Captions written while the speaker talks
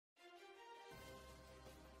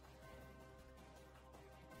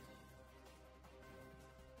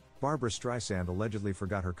Barbra Streisand allegedly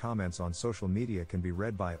forgot her comments on social media can be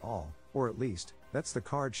read by all, or at least, that's the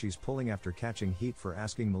card she's pulling after catching heat for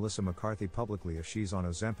asking Melissa McCarthy publicly if she's on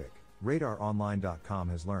Ozempic, RadarOnline.com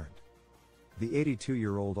has learned. The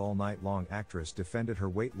 82-year-old all-night-long actress defended her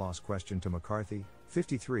weight loss question to McCarthy,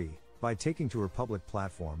 53, by taking to her public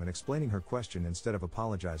platform and explaining her question instead of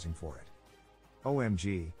apologizing for it.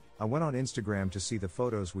 OMG, I went on Instagram to see the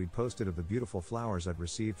photos we'd posted of the beautiful flowers I'd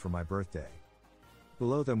received for my birthday.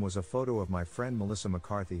 Below them was a photo of my friend Melissa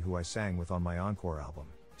McCarthy who I sang with on my Encore album,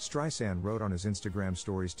 Streisand wrote on his Instagram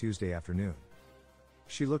stories Tuesday afternoon.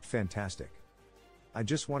 She looked fantastic. I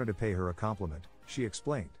just wanted to pay her a compliment, she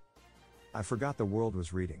explained. I forgot the world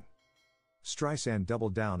was reading. Streisand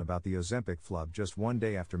doubled down about the Ozempic flub just one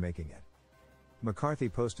day after making it. McCarthy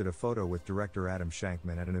posted a photo with director Adam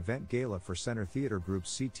Shankman at an event gala for Center Theater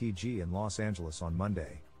Group's CTG in Los Angeles on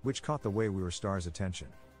Monday, which caught the Way We Were star's attention.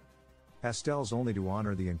 Pastels only to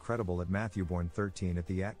honor the incredible at Matthew born 13 at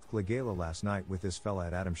the ACTCLA Gala last night with this fella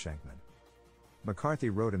at Adam Shankman.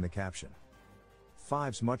 McCarthy wrote in the caption,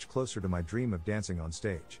 "Five's much closer to my dream of dancing on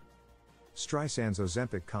stage." Streisand's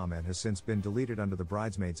Ozempic comment has since been deleted under the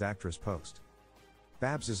Bridesmaids actress post.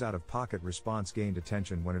 Babs' out-of-pocket response gained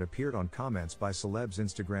attention when it appeared on comments by celeb's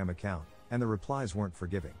Instagram account, and the replies weren't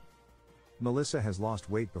forgiving. Melissa has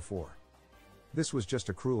lost weight before. This was just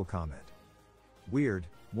a cruel comment. Weird,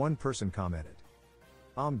 one person commented.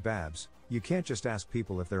 Babs, you can't just ask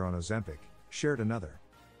people if they're on Ozempic, shared another.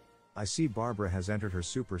 I see Barbra has entered her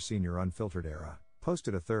super senior unfiltered era,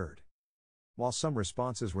 posted a third. While some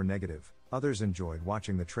responses were negative, others enjoyed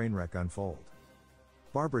watching the train wreck unfold.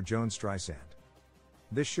 Barbra Jones Streisand.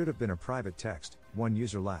 This should have been a private text, one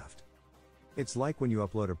user laughed. It's like when you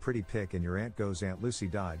upload a pretty pic and your aunt goes, Aunt Lucy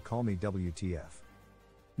died, call me WTF.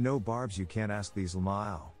 No Barbs, you can't ask these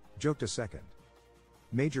lmao, joked a second.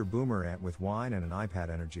 Major boomer aunt with wine and an iPad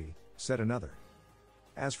energy, said another.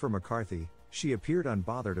 As for McCarthy, she appeared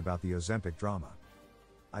unbothered about the Ozempic drama.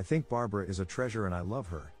 I think Barbra is a treasure and I love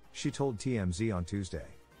her, she told TMZ on Tuesday.